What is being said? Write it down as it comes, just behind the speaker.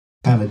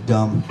kind of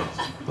dumb,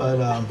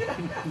 but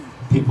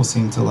people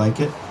seem to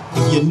like it.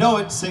 If you know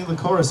it, sing the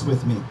chorus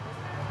with me.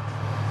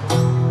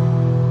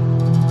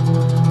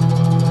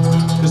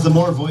 Because the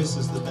more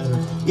voices, the better.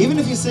 Even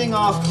if you sing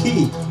off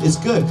key, it's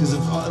good, because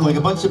if like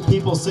a bunch of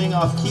people sing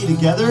off key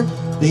together,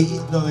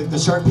 like the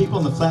sharp people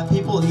and the flat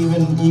people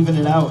even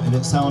it out, and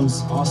it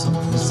sounds awesome.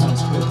 It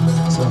sounds good.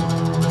 So.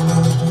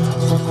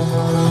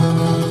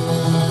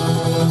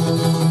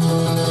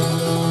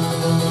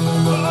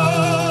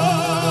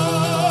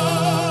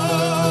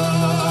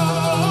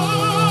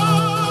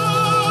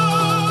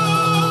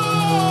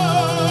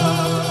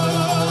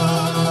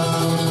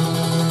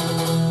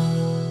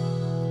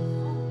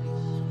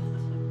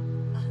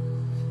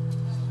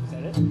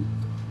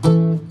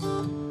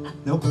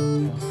 Nope.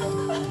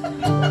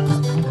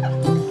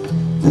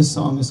 This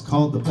song is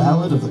called The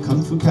Ballad of the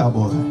Kung Fu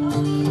Cowboy.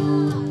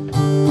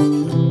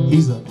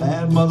 He's a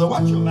bad mother,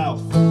 watch your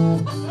mouth.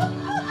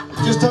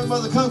 Just talking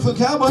about the Kung Fu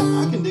Cowboy,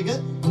 I can dig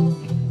it.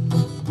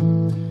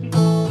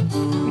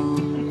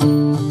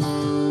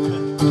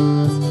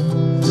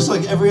 Just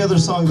like every other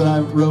song that I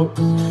wrote,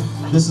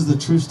 this is the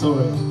true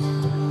story.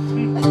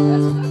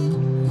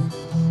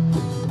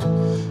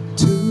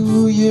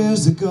 2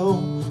 years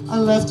ago, I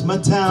left my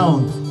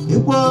town. It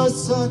was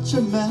such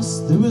a mess.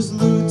 There was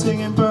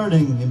looting and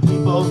burning and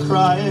people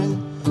crying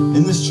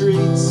in the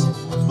streets.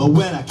 But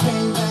when I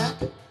came back,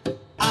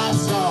 I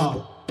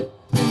saw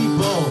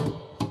people.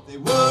 They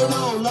were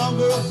no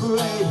longer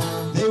afraid.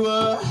 They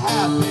were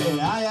happy.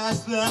 I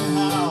asked them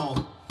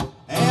how,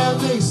 and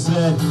they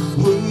said,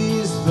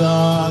 he's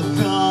the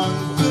Kung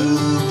Fu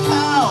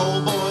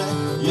Cowboy.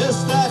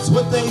 Yes, that's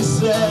what they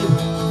said.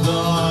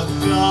 The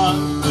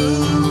Kung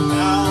Fu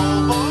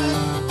Cowboy.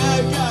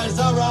 Bad guys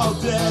are all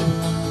dead.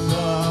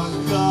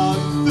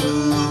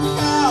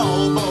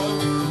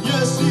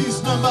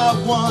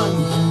 One,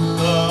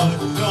 the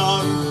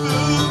Kung Fu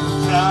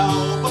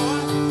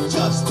Cowboy,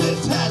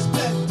 justice has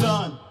been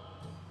done.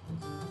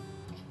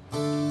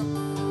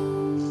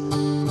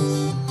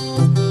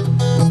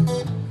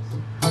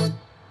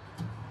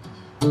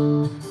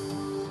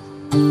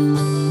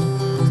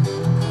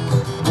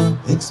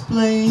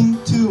 Explain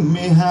to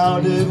me, how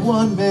did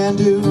one man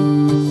do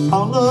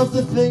all of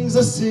the things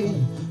I see?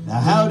 Now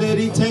how did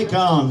he take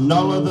on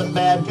all of them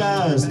bad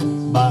guys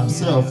by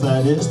himself,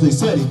 that is? They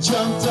said he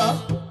jumped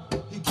up,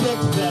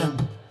 kicked them,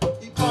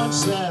 he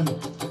punched them,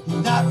 he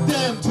knocked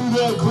them to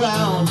the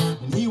ground,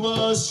 and he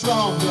was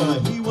stronger,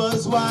 he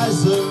was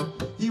wiser,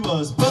 he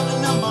was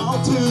putting them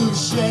all to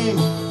shame.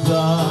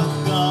 The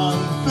Kung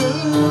Fu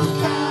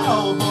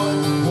Cowboy,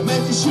 well,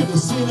 man, you should have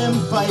seen him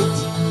fight.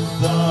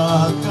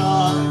 The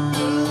Kung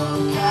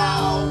Fu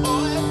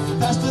Cowboy,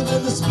 faster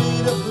than the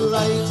speed of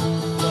light.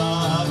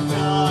 The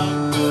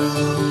Kung Fu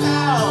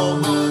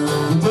Cowboy,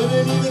 he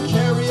didn't even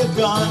carry a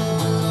gun.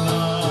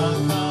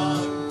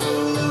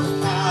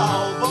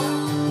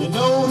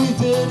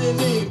 Didn't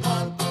need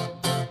one.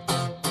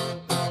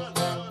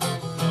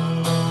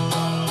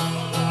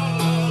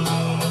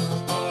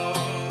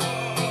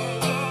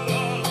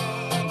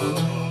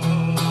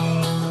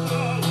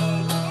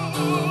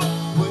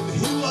 When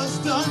he was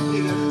done, he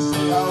didn't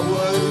say a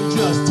word, he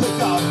just took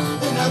off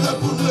another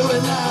blue.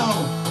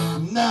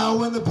 And now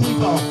when the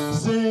people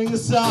sing a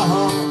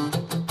song,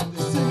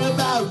 they sing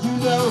about you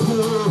know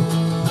who,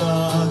 the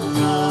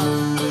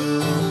Kung Fu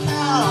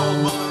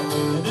Cowboy.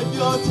 And if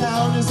your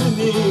town is in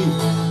need,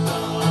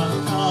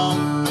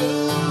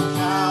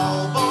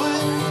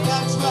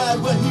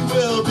 but he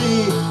will be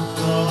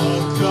the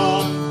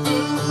Kung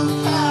Fu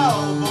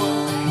Cowboy.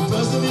 He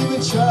doesn't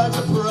even charge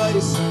a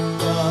price.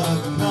 The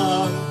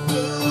Kung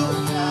Fu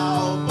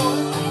Cowboy,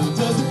 he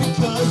does it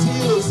because he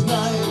is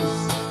nice.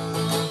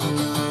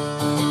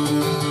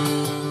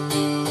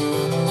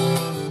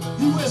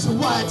 He wears a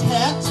white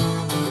hat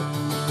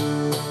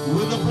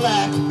with a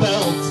black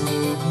belt,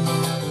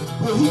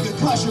 where he could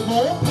cause you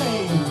more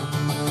pain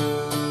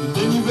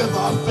than you've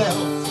ever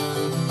felt.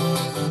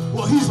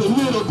 Well, he's a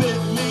little bit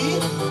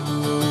lean,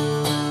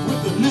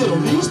 little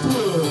least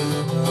wood.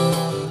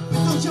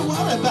 Don't you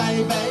worry,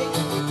 baby,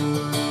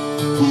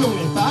 he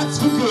only fights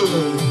for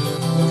good.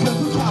 The Kung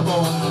Fu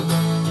Cowboy.